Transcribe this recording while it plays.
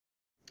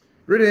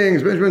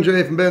Greetings, Benjamin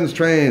J from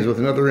BENZTRAINZ with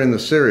another in the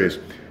series.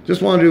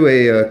 Just want to do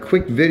a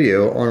quick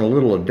video on a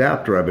little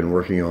adapter I've been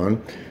working on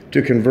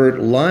to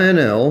convert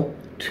Lionel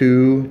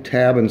to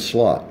tab and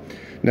slot.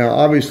 Now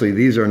obviously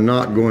these are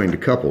not going to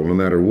couple no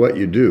matter what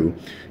you do.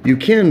 You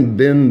can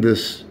bend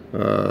this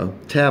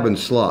tab and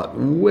slot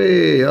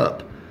way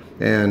up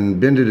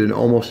and bend it in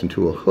almost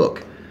into a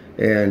hook,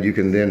 and you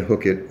can then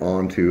hook it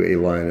onto a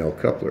Lionel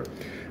coupler.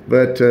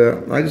 But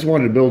I just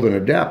wanted to build an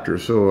adapter,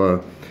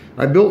 so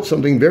I built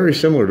something very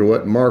similar to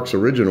what Marx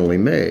originally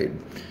made.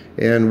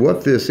 And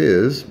what this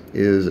is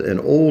an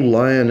old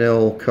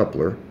Lionel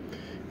coupler,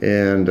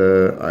 and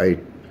I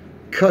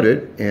cut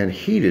it and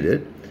heated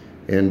it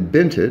and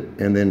bent it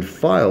and then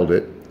filed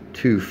it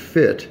to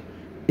fit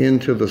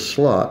into the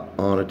slot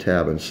on a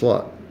tab and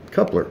slot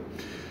coupler.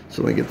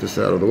 So let me get this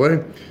out of the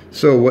way.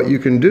 So what you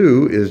can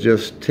do is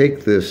just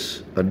take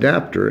this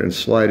adapter and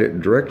slide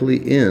it directly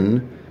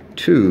in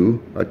to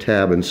a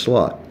tab and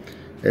slot,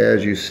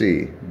 as you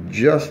see,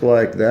 just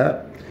like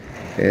that.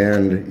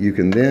 And you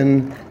can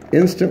then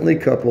instantly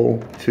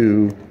couple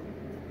to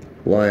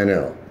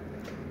Lionel.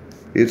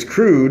 It's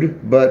crude,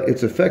 but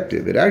it's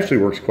effective. It actually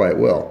works quite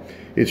well.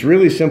 It's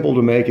really simple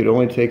to make. It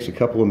only takes a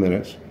couple of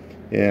minutes,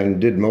 and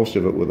did most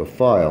of it with a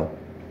file.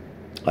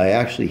 I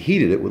actually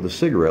heated it with a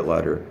cigarette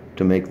lighter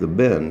to make the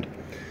bend.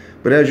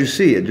 But as you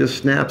see, it just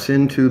snaps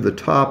into the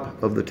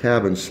top of the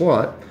tab and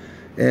slot,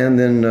 and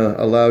then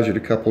allows you to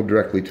couple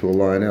directly to a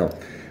Lionel.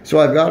 So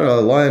I've got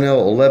a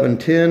Lionel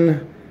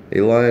 1110,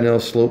 a Lionel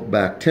slope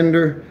back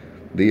tender,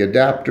 the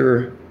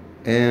adapter,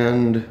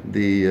 and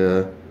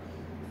the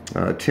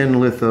tin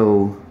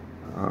litho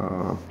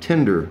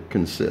tender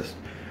consist.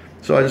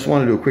 So I just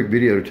want to do a quick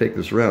video to take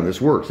this around.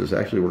 This works. This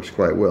actually works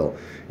quite well.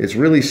 It's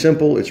really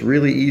simple. It's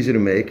really easy to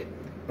make.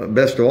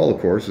 Best of all, of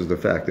course, is the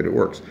fact that it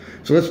works.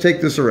 So let's take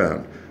this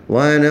around.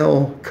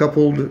 Lionel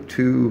coupled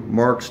to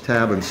Marx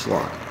tab and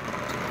slot.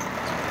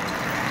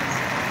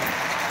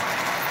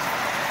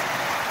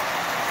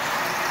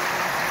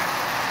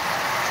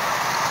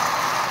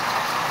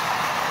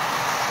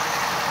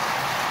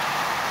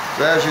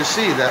 So as you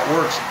see, that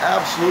works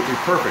absolutely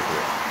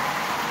perfectly.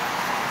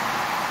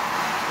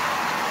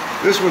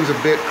 This one's a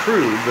bit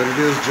crude, but it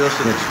is just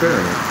an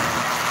experiment.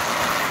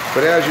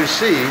 But as you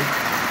see,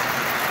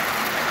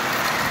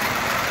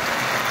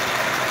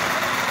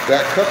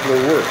 that coupler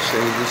works,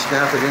 and you just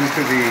snap it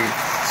into the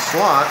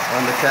slot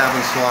on the tab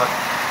and slot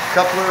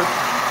coupler,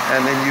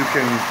 and then you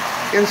can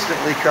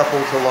instantly couple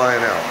to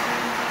Lionel.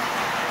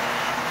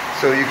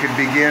 So you could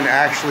begin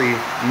actually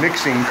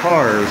mixing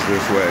cars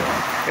this way.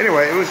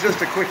 Anyway, it was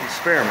just a quick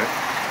experiment.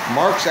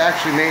 Marx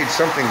actually made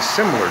something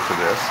similar to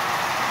this,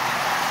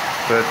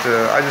 but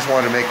I just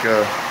wanted to make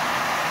a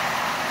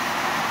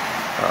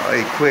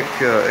quick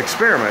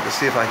experiment to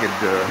see if I could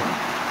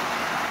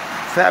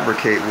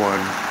fabricate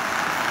one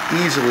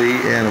easily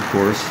and, of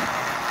course,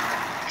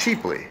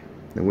 cheaply,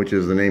 which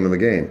is the name of the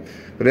game.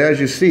 But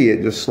as you see,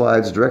 it just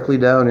slides directly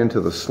down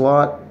into the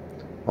slot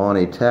on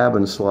a tab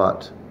and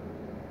slot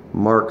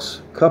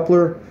Marx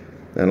coupler,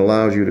 and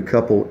allows you to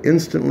couple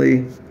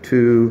instantly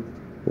to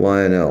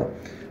Lionel.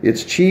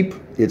 It's cheap,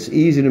 it's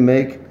easy to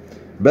make.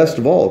 Best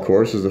of all, of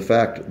course, is the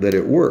fact that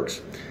it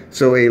works.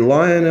 So a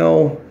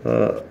Lionel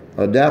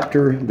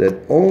adapter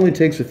that only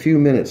takes a few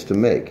minutes to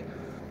make.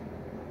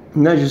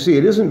 And as you see,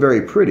 it isn't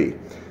very pretty,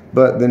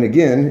 but then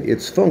again,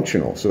 it's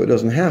functional, so it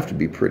doesn't have to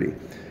be pretty.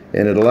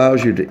 And it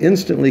allows you to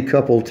instantly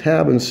couple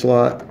tab and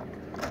slot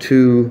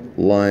to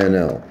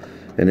Lionel.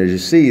 And as you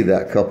see,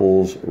 that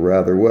couples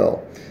rather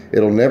well.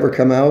 It'll never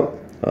come out.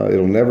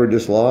 It'll never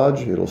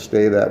dislodge. It'll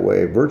stay that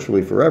way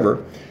virtually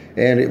forever,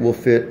 and it will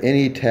fit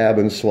any tab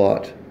and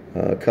slot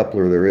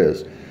coupler there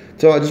is.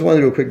 So I just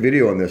wanted to do a quick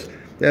video on this.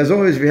 As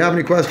always, if you have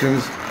any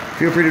questions,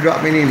 feel free to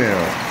drop me an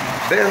email,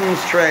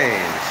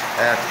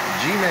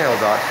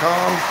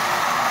 BENZTRAINZ@gmail.com.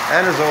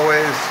 And as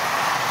always,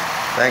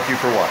 thank you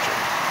for watching.